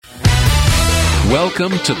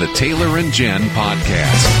Welcome to the Taylor and Jen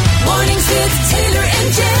podcast. Mornings with Taylor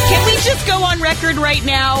and Jen. Can we just go on record right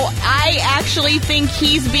now? I actually think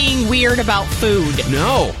he's being weird about food.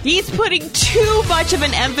 No. He's putting too much of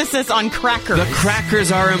an emphasis on crackers. The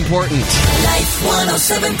crackers are important. Life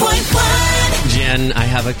 107.1. Jen, I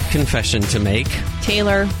have a confession to make.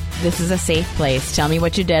 Taylor, this is a safe place. Tell me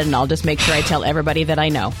what you did, and I'll just make sure I tell everybody that I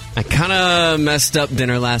know. I kind of messed up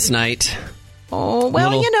dinner last night. Oh,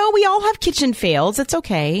 well, we all have kitchen fails. It's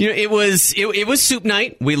okay. It was soup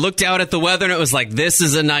night. We looked out at the weather, and it was like, this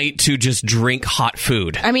is a night to just drink hot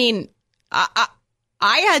food. I mean,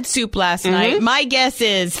 I had soup last night. My guess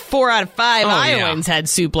is 4 out of 5 Iowans had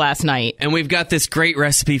soup last night. And we've got this great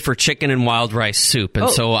recipe for chicken and wild rice soup. And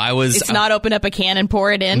so I was... It's not open up a can and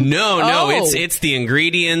pour it in? No, it's the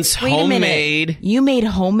ingredients, Wait homemade. A minute. You made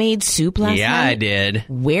homemade soup last night? Yeah, I did.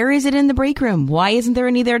 Where is it in the break room? Why isn't there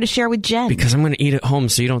any there to share with Jen? Because I'm going to eat at home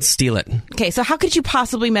so you don't steal it. Okay, so how could you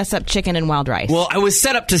possibly mess up chicken and wild rice? Well, I was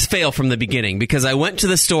set up to fail from the beginning because I went to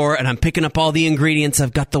the store and I'm picking up all the ingredients.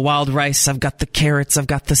 I've got the wild rice, I've got the carrots, I've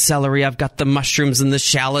got the celery, I've got the mushrooms and the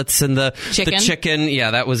shallots and the chicken.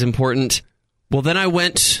 Yeah, that was important. Well, then I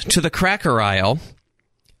went to the cracker aisle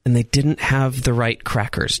and they didn't have the right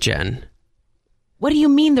crackers, Jen. What do you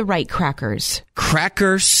mean the right crackers?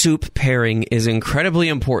 Cracker soup pairing is incredibly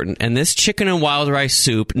important, and this chicken and wild rice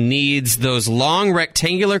soup needs those long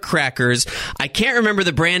rectangular crackers. I can't remember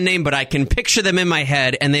the brand name, but I can picture them in my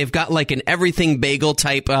head, and they've got like an everything bagel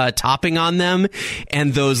type topping on them,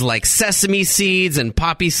 and those like sesame seeds and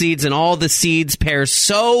poppy seeds and all the seeds pair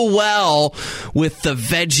so well with the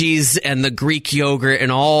veggies and the Greek yogurt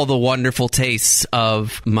and all the wonderful tastes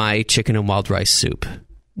of my chicken and wild rice soup.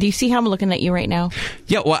 Do you see how I'm looking at you right now?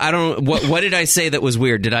 Yeah, well, I don't... What did I say that was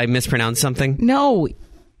weird? Did I mispronounce something? No.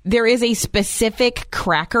 There is a specific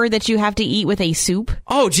cracker that you have to eat with a soup.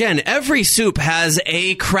 Oh, Jen, every soup has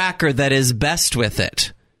a cracker that is best with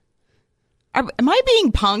it. Am I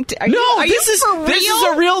being punked? This is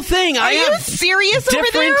a real thing. Are you serious over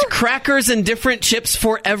there? Different crackers and different chips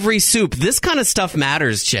for every soup. This kind of stuff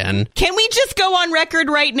matters, Jen. Can we just go on record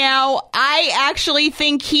right now? I actually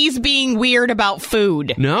think he's being weird about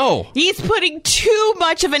food. No. He's putting too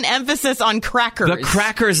much of an emphasis on crackers. The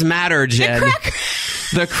crackers matter, Jen.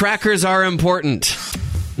 The crackers are important.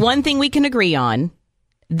 One thing we can agree on.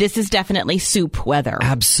 This is definitely soup weather.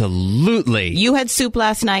 Absolutely. You had soup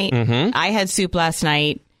last night. Mm-hmm. I had soup last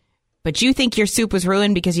night. But you think your soup was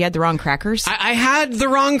ruined because you had the wrong crackers? I had the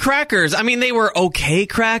wrong crackers. I mean, they were okay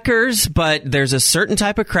crackers, but there's a certain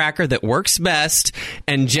type of cracker that works best.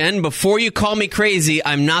 And Jen, before you call me crazy,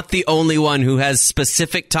 I'm not the only one who has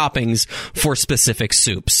specific toppings for specific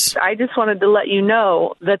soups. I just wanted to let you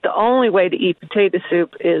know that the only way to eat potato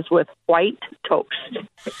soup is with white toast.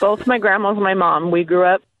 Both my grandmas and my mom, we grew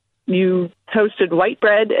up, you toasted white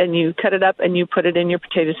bread and you cut it up and you put it in your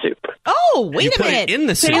potato soup. Oh, wait a minute. Put it in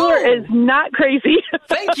the soup. Taylor is not crazy.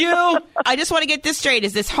 Thank you. I just want to get this straight.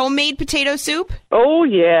 Is this homemade potato soup? Oh,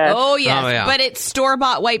 yes. Oh, yes. Oh, yeah. But it's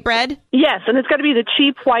store-bought white bread? Yes, and it's got to be the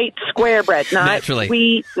cheap white square bread, not Naturally.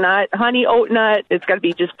 wheat, not honey oat nut. It's got to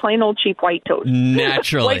be just plain old cheap white toast.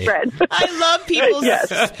 Naturally. White bread. I love people's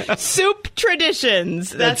Yes. soup traditions.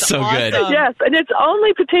 That's so awesome. good. Yes, and it's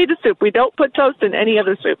only potato soup. We don't put toast in any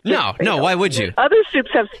other soup. No, why would you? Other soups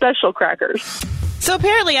have special crackers. So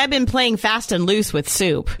apparently I've been playing fast and loose with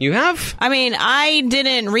soup. You have? I mean, I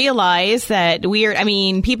didn't realize that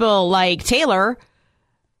people like Taylor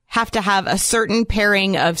have to have a certain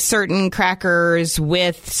pairing of certain crackers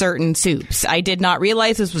with certain soups. I did not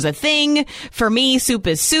realize this was a thing. For me, soup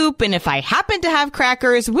is soup, and if I happen to have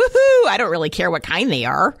crackers, woohoo, I don't really care what kind they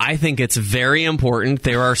are. I think it's very important.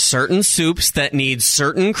 There are certain soups that need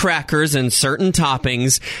certain crackers and certain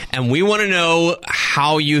toppings, and we want to know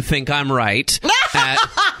how you think I'm right.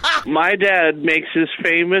 My dad makes his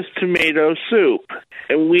famous tomato soup,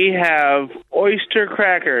 and we have oyster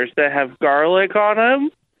crackers that have garlic on them.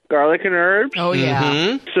 Garlic and herbs. Oh, yeah.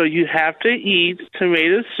 Mm-hmm. So you have to eat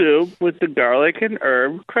tomato soup with the garlic and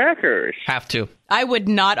herb crackers. Have to. I would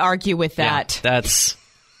not argue with that. Yeah, that's...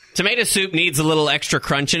 Tomato soup needs a little extra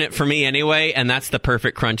crunch in it for me anyway, and that's the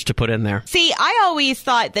perfect crunch to put in there. See, I always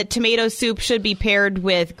thought that tomato soup should be paired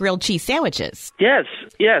with grilled cheese sandwiches. Yes.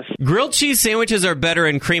 Grilled cheese sandwiches are better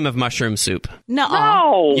in cream of mushroom soup.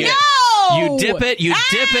 No. You dip it. You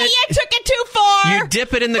took it too far. You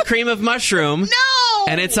dip it in the cream of mushroom. No.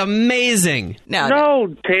 And it's amazing.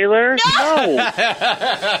 No, Taylor. No.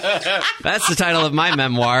 That's the title of my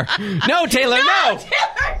memoir. No, Taylor, no.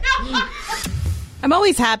 Taylor, no. I'm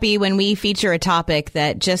always happy when we feature a topic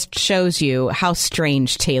that just shows you how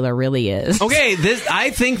strange Taylor really is. Okay,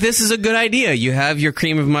 I think this is a good idea. You have your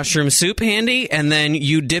cream of mushroom soup handy, and then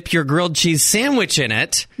you dip your grilled cheese sandwich in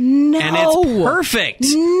it. No. And it's perfect.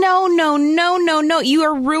 No. You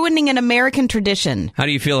are ruining an American tradition. How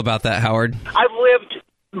do you feel about that, Howard? I've lived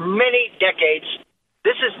many decades.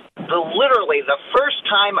 This is literally the first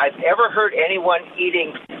time I've ever heard anyone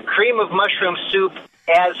eating cream of mushroom soup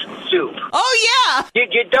as soup. Oh, yeah.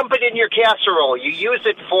 You dump it in your casserole. You use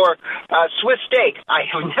it for Swiss steak. I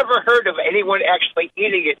have never heard of anyone actually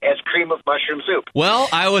eating it as cream of mushroom soup. Well,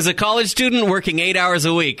 I was a college student working 8 hours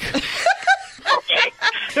a week. Okay.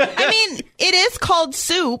 I mean, it is called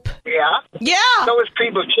soup. Yeah? Yeah. So is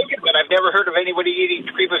cream of chicken, but I've never heard of anybody eating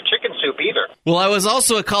cream of chicken soup either. Well, I was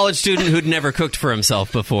also a college student who'd never cooked for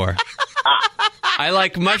himself before. I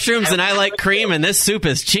like mushrooms and I like cream, and this soup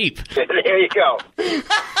is cheap. There you go.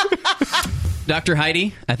 Dr.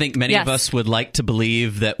 Heidi, I think many of us would like to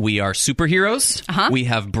believe that we are superheroes. We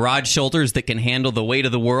have broad shoulders that can handle the weight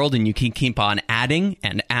of the world, and you can keep on adding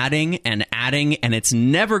and adding and adding, and it's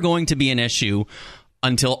never going to be an issue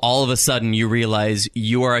until all of a sudden you realize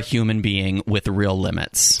you are a human being with real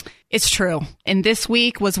limits. It's true. And this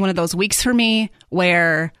week was one of those weeks for me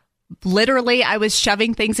where literally I was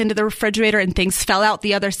shoving things into the refrigerator and things fell out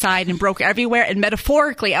the other side and broke everywhere. And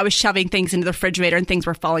metaphorically, I was shoving things into the refrigerator and things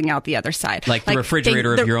were falling out the other side. Like the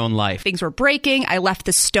refrigerator of your own life. Things were breaking. I left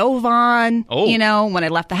the stove on. Oh. You know, when I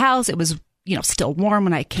left the house, it was, you know, still warm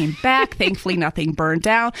when I came back. Thankfully, nothing burned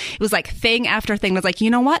down. It was like thing after thing. I was like, you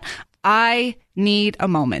know what? I need a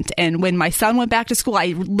moment. And when my son went back to school,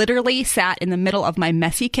 I literally sat in the middle of my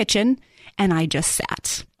messy kitchen and I just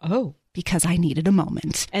sat. Oh. Because I needed a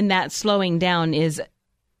moment. And that slowing down is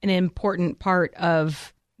an important part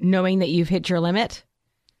of knowing that you've hit your limit?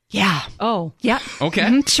 Yeah. Oh. Yep. Okay.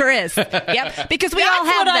 Mm-hmm. Sure is. Yep. Because we all have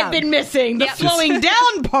That's what them. I've been missing, the slowing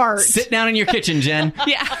down part. Sit down in your kitchen, Jen.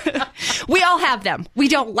 Yeah. We all have them. We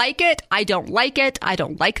don't like it. I don't like it. I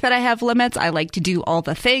don't like that I have limits. I like to do all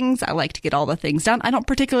the things. I like to get all the things done. I don't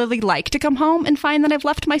particularly like to come home and find that I've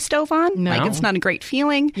left my stove on. No. Like, it's not a great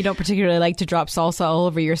feeling. You don't particularly like to drop salsa all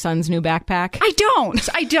over your son's new backpack? I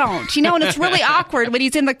don't. You know, and it's really awkward when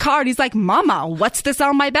he's in the car and he's like, Mama, what's this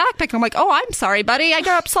on my backpack? And I'm like, oh, I'm sorry, buddy. I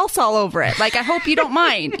dropped salsa all over it. Like, I hope you don't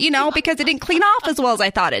mind, you know, because it didn't clean off as well as I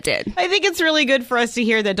thought it did. I think it's really good for us to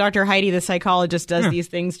hear that Dr. Heidi, the psychologist, does these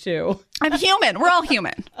things too. I'm human. We're all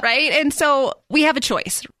human, right? And so we have a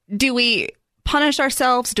choice. Do we punish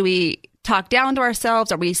ourselves? Do we talk down to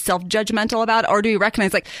ourselves? Are we self-judgmental about it? Or do we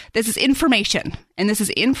recognize, like, this is information, and this is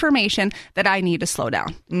information that I need to slow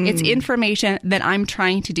down. It's information that I'm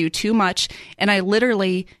trying to do too much, and I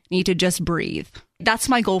literally need to just breathe. That's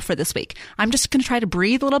my goal for this week. I'm just going to try to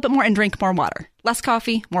breathe a little bit more and drink more water. Less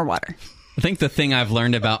coffee, more water. I think the thing I've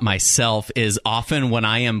learned about myself is often when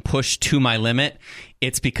I am pushed to my limit,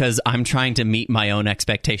 it's because I'm trying to meet my own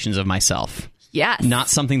expectations of myself. Yes. Not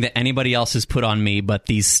something that anybody else has put on me, but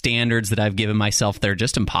these standards that I've given myself, they're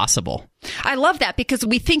just impossible. I love that because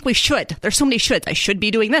we think we should. There's so many shoulds. I should be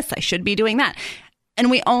doing this. I should be doing that. And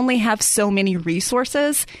we only have so many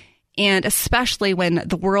resources. And especially when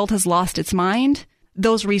the world has lost its mind,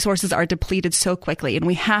 those resources are depleted so quickly. And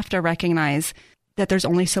we have to recognize that there's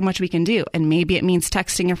only so much we can do. And maybe it means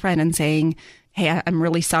texting a friend and saying, hey, I'm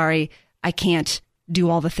really sorry. I can't do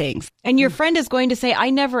all the things. And your friend is going to say,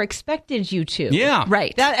 I never expected you to. Yeah.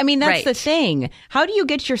 Right. That's Right. the thing. How do you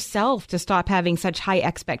get yourself to stop having such high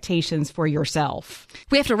expectations for yourself?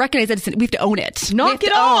 We have to recognize that we have to own it. Knock We have it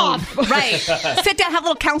to off. own. Right. Sit down, have a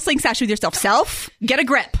little counseling session with yourself. Self, get a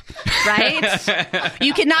grip. Right?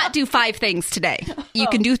 You cannot do 5 things today. You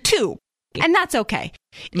can do 2. And that's okay.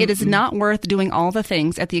 It is not worth doing all the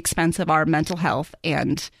things at the expense of our mental health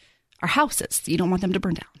and our houses. You don't want them to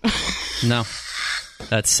burn down. No.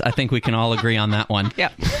 I think we can all agree on that one.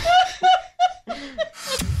 Yep.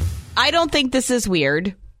 I don't think this is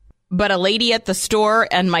weird, but a lady at the store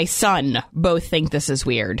and my son both think this is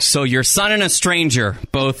weird. So your son and a stranger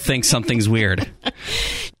both think something's weird.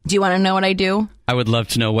 Do you want to know what I do? I would love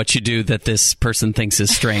to know what you do that this person thinks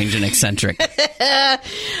is strange and eccentric.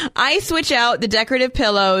 I switch out the decorative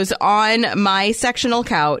pillows on my sectional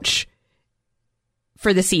couch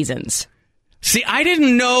for the seasons. See, I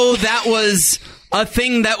didn't know that was a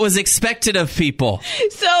thing that was expected of people.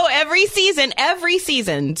 So every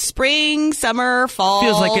season, spring, summer, fall,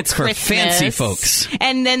 Feels like it's for Christmas. fancy folks.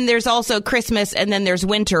 And then there's also Christmas, and then there's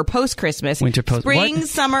winter, post-Christmas. Winter, post- Spring, what?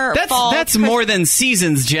 summer, fall. That's more than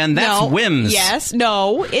seasons, Jen. That's No. whims. Yes.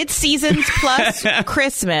 No. It's seasons plus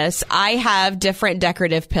Christmas. I have different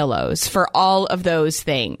decorative pillows for all of those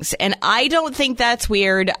things. And I don't think that's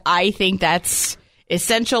weird. I think that's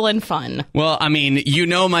essential and fun. Well, I mean, you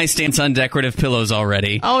know my stance on decorative pillows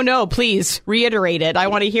already. Oh, no, please reiterate it. I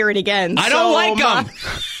want to hear it again. I don't like them.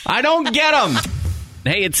 I don't get them.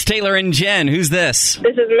 Hey, it's Taylor and Jen. Who's this?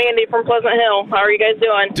 This is Mandy from Pleasant Hill. How are you guys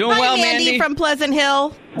doing? Doing well, Mandy from Pleasant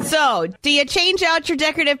Hill. So, do you change out your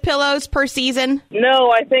decorative pillows per season? No,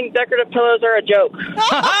 I think decorative pillows are a joke.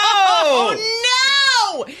 Oh,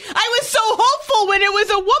 no! I was so hopeful when it was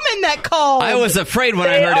a woman that called. I was afraid when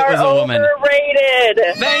They I heard it was a woman.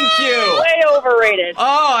 overrated. Thank you. Way overrated.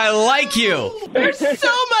 Oh, I like you. They're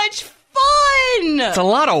so much fun. It's a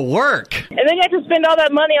lot of work. And then you have to spend all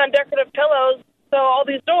that money on decorative pillows, so all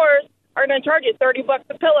these stores are going to charge you $30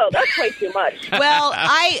 a pillow. That's way too much. Well,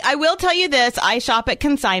 I will tell you this. I shop at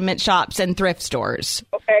consignment shops and thrift stores.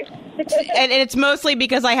 Okay. And it's mostly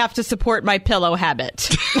because I have to support my pillow habit.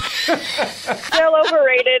 Still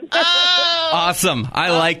overrated. Awesome. I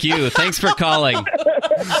like you. Thanks for calling.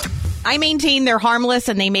 I maintain they're harmless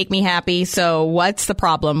and they make me happy. So what's the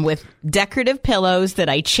problem with decorative pillows that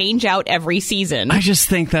I change out every season? I just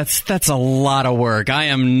think that's a lot of work. I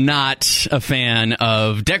am not a fan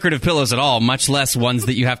of decorative pillows at all, much less ones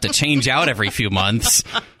that you have to change out every few months.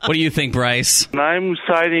 What do you think, Bryce? I'm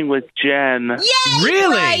siding with Jen. Yay,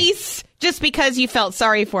 Really? Bryce! Just because you felt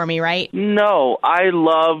sorry for me, right? No, I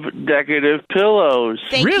love decorative pillows.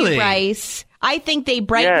 Thank Really? you, Bryce. I think they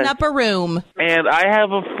brighten Yes. up a room. And I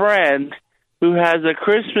have a friend who has a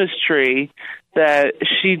Christmas tree that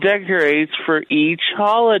she decorates for each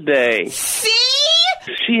holiday. See?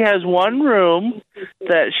 She has one room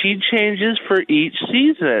that she changes for each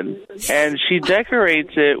season, and she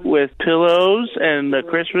decorates it with pillows and the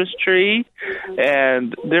Christmas tree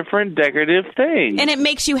and different decorative things. And it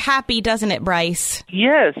makes you happy, doesn't it, Bryce?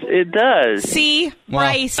 Yes, it does. See? Well,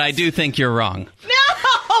 Bryce. I do think you're wrong.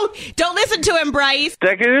 No! Don't listen to him, Bryce.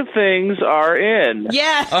 Decorative things are in.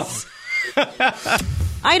 Yes.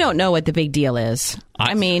 I don't know what the big deal is.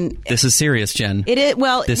 I mean, This is serious, Jen. it is.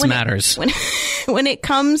 Well, This matters. When it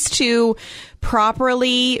comes to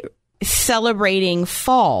properly celebrating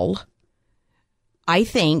fall, I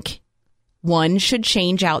think one should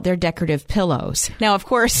change out their decorative pillows. Now, of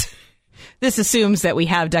course, this assumes that we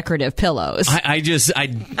have decorative pillows.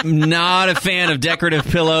 I'm not a fan of decorative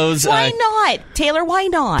pillows. Why not? Taylor, why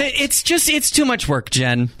not? It's too much work,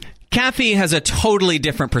 Jen. Kathy has a totally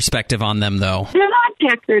different perspective on them, though. They're not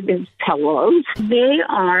decorative pillows. They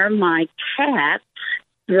are my cat's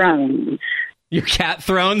thrones. Your cat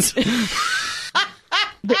thrones? They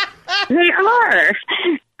are.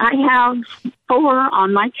 I have 4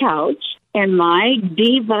 on my couch, and my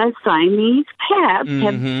diva Siamese cats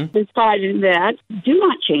have decided that do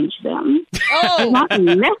not change them. Do not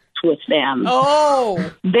mess with them.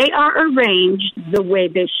 Oh. They are arranged the way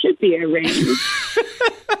they should be arranged,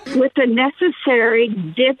 with the necessary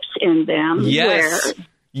dips in them Yes. where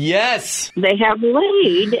Yes. they have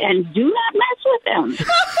laid, and do not mess with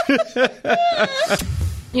them.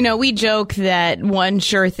 You know, we joke that one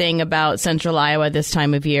sure thing about Central Iowa this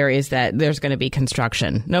time of year is that there's going to be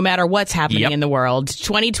construction. No matter what's happening in the world,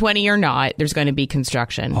 2020 or not, there's going to be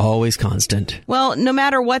construction. Always constant. Well, no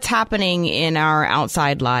matter what's happening in our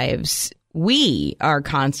outside lives, we are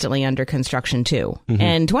constantly under construction too.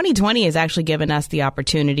 And 2020 has actually given us the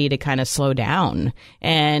opportunity to kind of slow down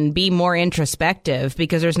and be more introspective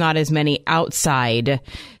because there's not as many outside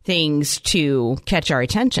things to catch our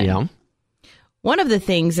attention. Yeah. One of the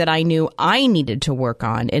things that I knew I needed to work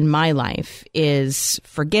on in my life is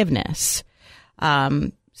forgiveness.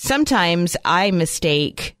 Sometimes I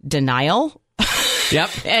mistake denial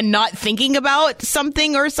and not thinking about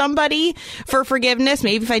something or somebody for forgiveness.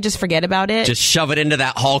 Maybe if I just forget about it. Just shove it into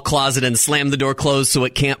that hall closet and slam the door closed so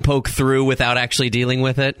it can't poke through without actually dealing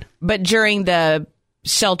with it. But during the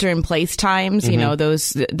shelter in place times, you know, those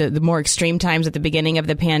the more extreme times at the beginning of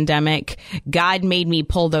the pandemic, God made me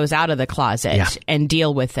pull those out of the closet and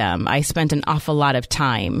deal with them. I spent an awful lot of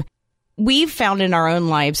time. We've found in our own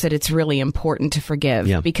lives that it's really important to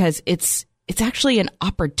forgive because it's actually an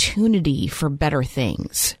opportunity for better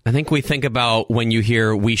things. I think we think about when you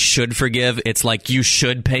hear we should forgive, it's like you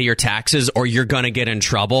should pay your taxes or you're going to get in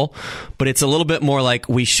trouble. But it's a little bit more like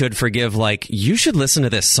we should forgive, like you should listen to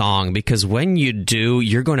this song because when you do,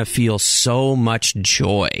 you're going to feel so much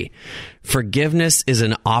joy. Forgiveness is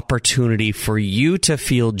an opportunity for you to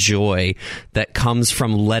feel joy that comes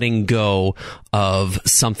from letting go of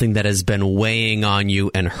something that has been weighing on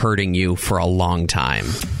you and hurting you for a long time.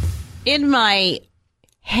 In my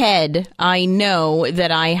head, I know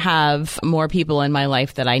that I have more people in my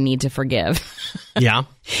life that I need to forgive. Yeah.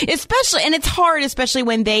 Especially, and it's hard, especially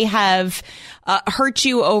when they have hurt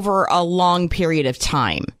you over a long period of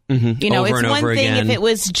time. Mm-hmm. You know, Over it's and one over thing again. if it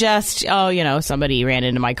was just, somebody ran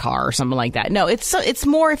into my car or something like that. No, it's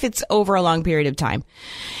more if it's over a long period of time.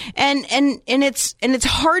 And it's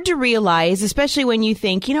hard to realize, especially when you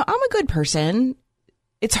think, I'm a good person.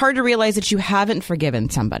 It's hard to realize that you haven't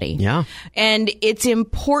forgiven somebody. Yeah. And it's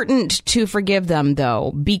important to forgive them,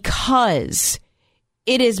 though, because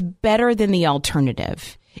it is better than the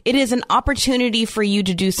alternative. It is an opportunity for you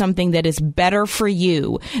to do something that is better for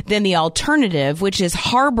you than the alternative, which is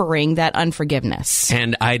harboring that unforgiveness.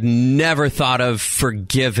 And I'd never thought of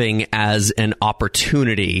forgiving as an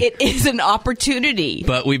opportunity. It is an opportunity.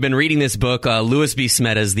 But we've been reading this book, Louis B.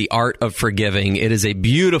 Smetta's The Art of Forgiving. It is a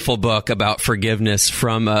beautiful book about forgiveness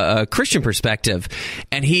from a Christian perspective.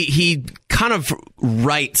 And he kind of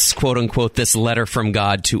writes, quote unquote, this letter from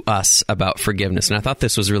God to us about forgiveness. And I thought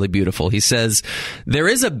this was really beautiful. He says, there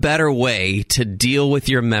is a better way to deal with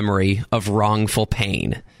your memory of wrongful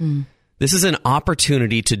pain. This is an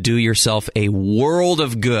opportunity to do yourself a world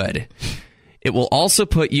of good. It will also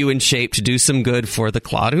put you in shape to do some good for the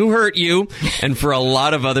clod who hurt you and for a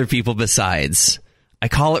lot of other people besides. I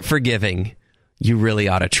call it forgiving. You really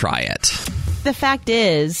ought to try it. The fact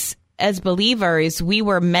is, as believers, we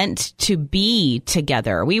were meant to be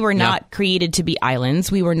together. We were not created to be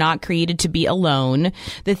islands. We were not created to be alone.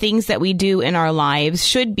 The things that we do in our lives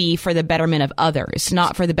should be for the betterment of others,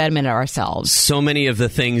 not for the betterment of ourselves. So many of the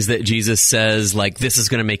things that Jesus says, like, this is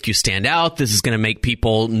going to make you stand out, this is going to make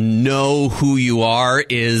people know who you are,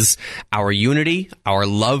 is our unity, our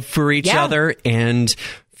love for each other, and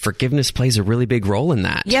forgiveness plays a really big role in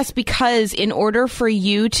that. Yes, because in order for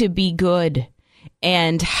you to be good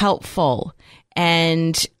and helpful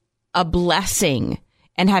and a blessing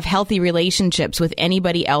and have healthy relationships with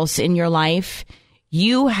anybody else in your life,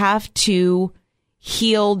 you have to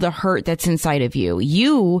heal the hurt that's inside of you.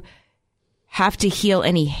 You have to heal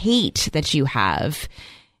any hate that you have.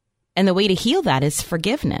 And the way to heal that is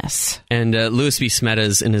forgiveness. And Louis B.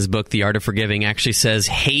 Smetta's, in his book, The Art of Forgiving, actually says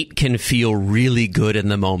hate can feel really good in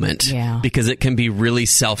the moment. Yeah. Because it can be really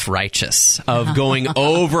self-righteous of going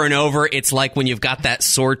over and over. It's like when you've got that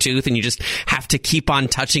sore tooth and you just have to keep on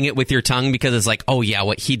touching it with your tongue because it's like, oh yeah,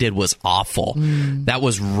 what he did was awful. That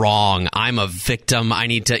was wrong. I'm a victim. I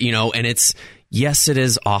need to, and it's... Yes, it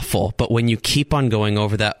is awful, but when you keep on going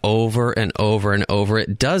over that over and over and over,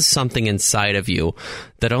 it does something inside of you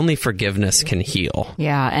that only forgiveness can heal.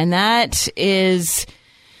 Yeah, and that is,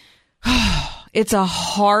 it's a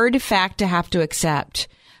hard fact to have to accept.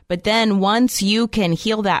 But then once you can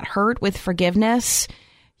heal that hurt with forgiveness,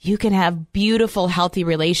 you can have beautiful, healthy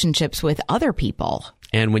relationships with other people.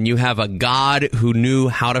 And when you have a God who knew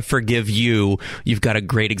how to forgive you, you've got a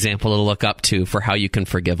great example to look up to for how you can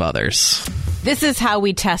forgive others. This is how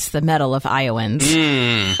we test the mettle of Iowans.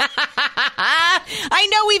 I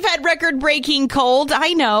know we've had record-breaking cold.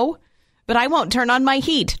 I know. But I won't turn on my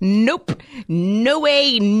heat. Nope. No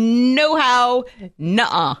way. No how.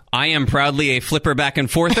 Nuh-uh. I am proudly a flipper back and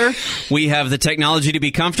forther. We have the technology to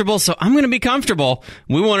be comfortable, so I'm going to be comfortable.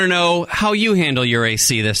 We want to know how you handle your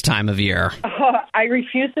AC this time of year. I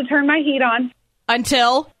refuse to turn my heat on.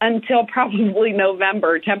 Until probably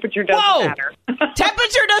November. Temperature doesn't matter.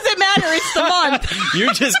 Temperature doesn't matter. It's the month.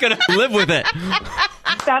 You're just going to live with it.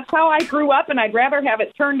 That's how I grew up, and I'd rather have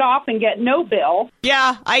it turned off and get no bill.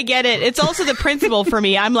 Yeah, I get it. It's also the principle for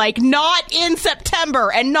me. I'm like, not in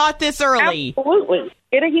September and not this early. Absolutely.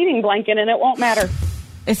 Get a heating blanket, and it won't matter.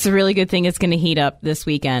 It's a really good thing it's going to heat up this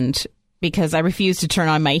weekend because I refuse to turn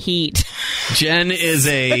on my heat. Jen is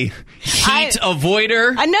a heat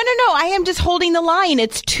avoider. No. I am just holding the line.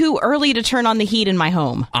 It's too early to turn on the heat in my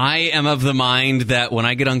home. I am of the mind that when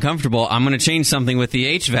I get uncomfortable, I'm going to change something with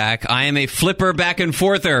the HVAC. I am a flipper back and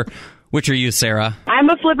forther. Which are you, Sarah? I'm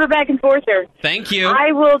a flipper back and forther. Thank you.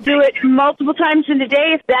 I will do it multiple times in a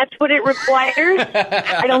day if that's what it requires.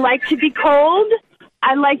 I don't like to be cold.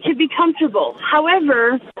 I like to be comfortable.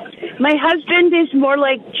 However, my husband is more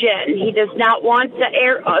like Jen. He does not want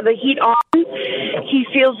the heat on. He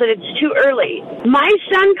feels that it's too early. My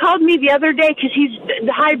son called me the other day because he's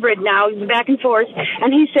the hybrid now, he's back and forth,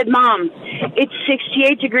 and he said, "Mom, it's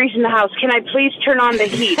 68 degrees in the house. Can I please turn on the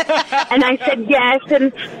heat?" And I said yes,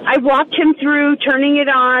 and I walked him through turning it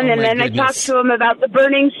on, and then I talked to him about the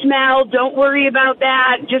burning smell. Don't worry about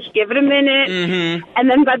that. Just give it a minute. Mm-hmm. And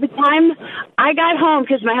then by the time I got home,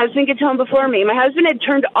 because my husband gets home before me, my husband had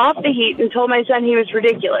turned off the heat and told my son he was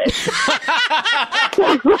ridiculous.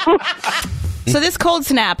 So this cold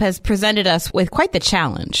snap has presented us with quite the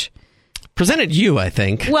challenge. Presented you, I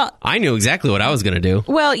think. Well, I knew exactly what I was going to do.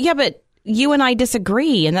 Well, yeah, but you and I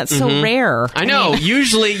disagree, and that's so rare. I know.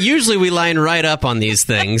 Usually we line right up on these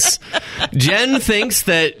things. Jen thinks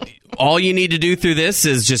that all you need to do through this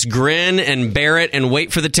is just grin and bear it and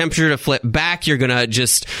wait for the temperature to flip back. You're going to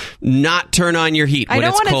just not turn on your heat when I don't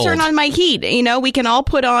it's want to cold. turn on my heat. You know, we can all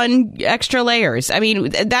put on extra layers. I mean,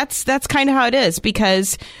 that's kind of how it is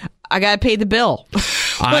because I got to pay the bill.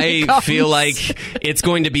 I feel like it's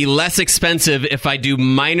going to be less expensive if I do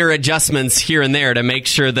minor adjustments here and there to make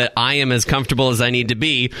sure that I am as comfortable as I need to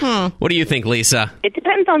be. What do you think, Lisa? It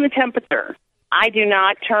depends on the temperature. I do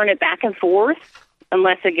not turn it back and forth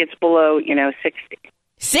unless it gets below, 60.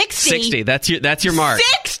 60? That's your mark.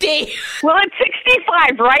 60? Well, it's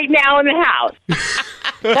 65 right now in the house.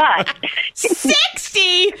 But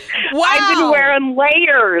 60? Wow. I've been wearing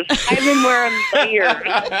layers. I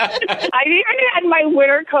even had my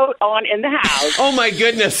winter coat on in the house. Oh, my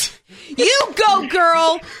goodness. You go,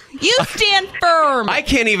 girl. You stand firm. I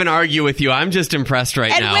can't even argue with you. I'm just impressed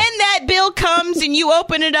right now. And when that bill comes and you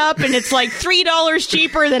open it up and it's like $3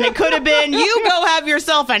 cheaper than it could have been, you go have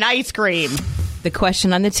yourself an ice cream. The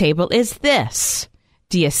question on the table is this.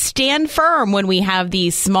 Do you stand firm when we have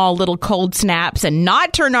these small little cold snaps and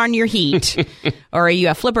not turn on your heat? Or are you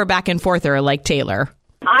a flipper back and forther like Taylor?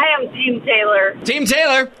 I am Team Taylor. Team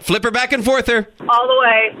Taylor. Flipper back and forther. All the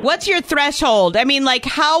way. What's your threshold? I mean, like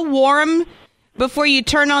how warm before you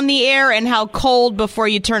turn on the air and how cold before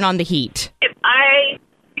you turn on the heat? If I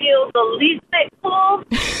feel the least bit cold,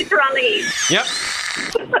 you turn on the heat. Yep.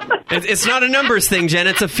 It's not a numbers thing, Jen.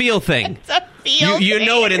 It's a feel thing. It's a feel you thing.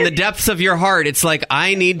 know it in the depths of your heart. It's like,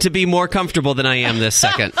 I need to be more comfortable than I am this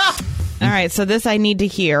second. All right, so this I need to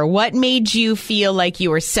hear. What made you feel like you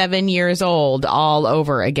were 7 years old all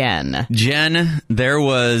over again? Jen, there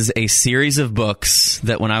was a series of books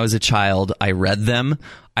that when I was a child, I read them.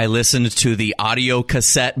 I listened to the audio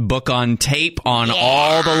cassette book on tape on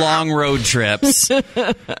all the long road trips.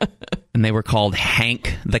 And they were called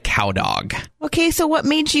Hank the Cowdog. Okay, so what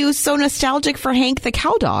made you so nostalgic for Hank the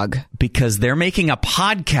Cowdog? Because they're making a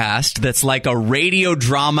podcast that's like a radio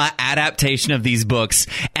drama adaptation of these books.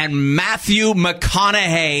 And Matthew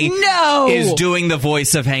McConaughey is doing the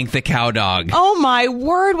voice of Hank the Cowdog. Oh, my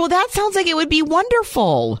word. Well, that sounds like it would be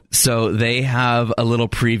wonderful. So they have a little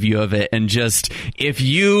preview of it. And just, if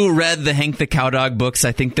you read the Hank the Cowdog books,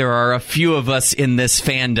 I think there are a few of us in this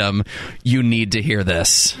fandom. You need to hear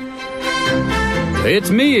this.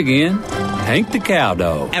 It's me again, Hank the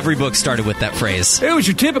Cowdog. Every book started with that phrase. It was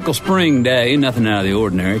your typical spring day, nothing out of the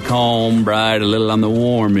ordinary. Calm, bright, a little on the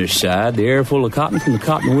warmish side. The air full of cotton from the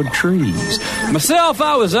cottonwood trees. Myself,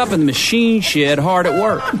 I was up in the machine shed hard at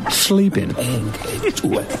work, sleeping.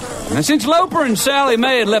 Now, since Loper and Sally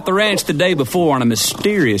Mae had left the ranch the day before on a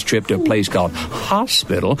mysterious trip to a place called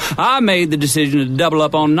Hospital, I made the decision to double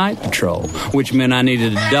up on night patrol, which meant I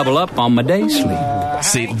needed to double up on my day sleep.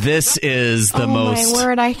 See, this is the most.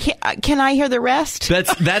 My word, can I hear the rest?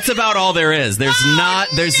 That's about all there is. There's not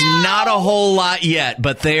a whole lot yet,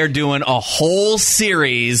 but they are doing a whole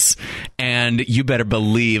series, and you better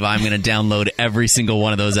believe I'm going to download every single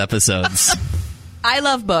one of those episodes. I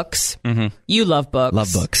love books. Mm-hmm. You love books.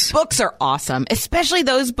 Love books. Books are awesome, especially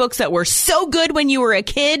those books that were so good when you were a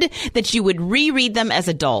kid that you would reread them as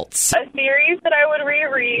adults. A series that I would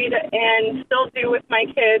reread and still do with my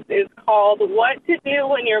kids is called What to Do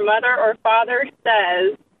When Your Mother or Father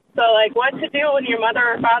Says. So, like, what to do when your mother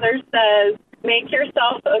or father says, make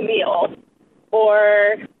yourself a meal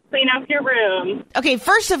or clean up your room. Okay,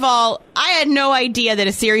 first of all, I had no idea that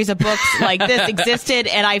a series of books like this existed,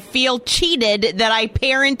 and I feel cheated that I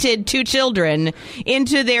parented two children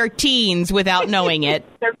into their teens without knowing it.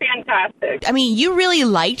 They're fantastic. I mean, you really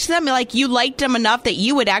liked them? Like, you liked them enough that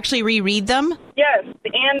you would actually reread them? Yes,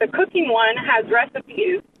 and the cooking one has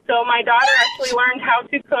recipes. So my daughter actually learned how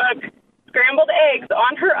to cook scrambled eggs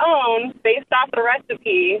on her own based off the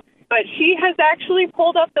recipe. But she has actually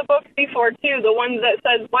pulled up the books before, too, the ones that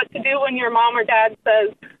says what to do when your mom or dad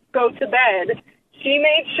says go to bed. She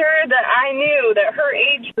made sure that I knew that her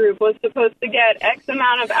age group was supposed to get X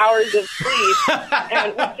amount of hours of sleep,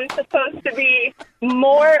 and which is supposed to be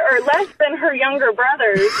more or less than her younger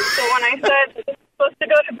brothers. So when I said it's supposed to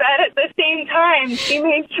go to bed at the same time, she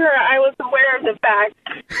made sure I was aware of the fact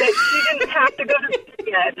that she didn't have to go to bed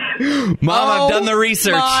yet. Mom, I've done the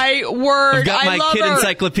research. My word. I've got I my love kid her.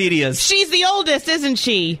 encyclopedias. She's the oldest, isn't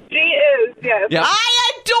she? She is, yes. Yep.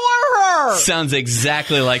 I adore her! Sounds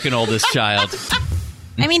exactly like an oldest child.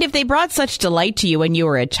 I mean, if they brought such delight to you when you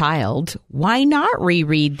were a child, why not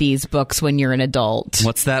reread these books when you're an adult?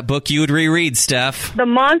 What's that book you would reread, Steph? The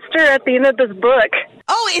monster at the end of this book.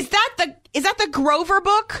 Oh, is that Is that the Grover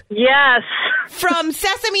book? Yes. From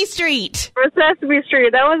Sesame Street. For Sesame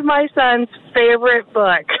Street. That was my son's favorite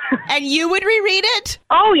book. And you would reread it?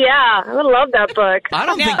 Oh, yeah. I would love that book. I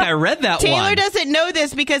don't think I read that Taylor one. doesn't know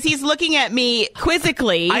this because he's looking at me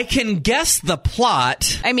quizzically. I can guess the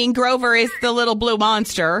plot. I mean, Grover is the little blue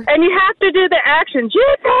monster. And you have to do the action.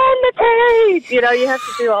 Just on the page. You know, you have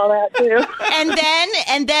to do all that, too.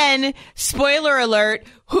 And then, spoiler alert,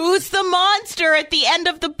 who's the monster at the end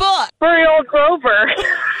of the book? Furry old Grover.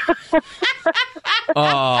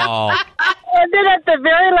 Oh. And then at the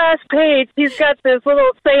very last page, he's got this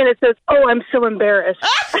little saying that says, "Oh, I'm so embarrassed."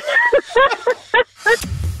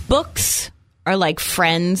 Books are like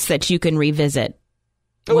friends that you can revisit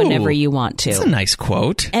whenever you want to. That's a nice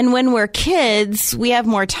quote. And when we're kids, we have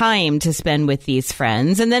more time to spend with these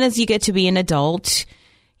friends. And then as you get to be an adult,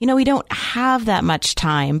 you know, we don't have that much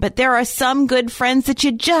time. But there are some good friends that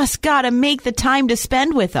you just got to make the time to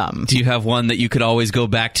spend with them. Do you have one that you could always go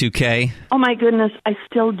back to, Kay? Oh, my goodness. I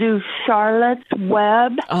still do Charlotte's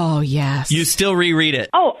Web. Oh, yes. You still reread it?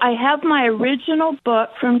 Oh, I have my original book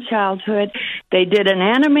from childhood. They did an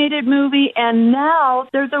animated movie, and now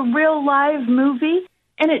there's a real live movie.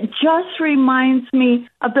 And it just reminds me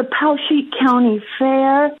of the Powesheik County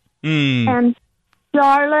Fair. And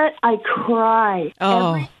Charlotte, I cry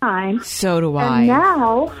every time. So do I. And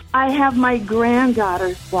now I have my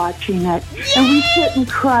granddaughters watching it, and we sit and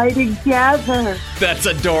cry together. That's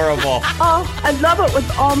adorable. Oh, I love it with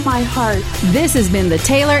all my heart. This has been the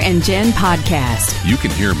Taylor and Jen podcast. You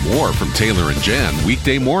can hear more from Taylor and Jen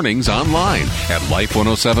weekday mornings online at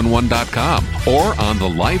life1071.com or on the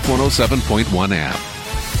Life 107.1 app.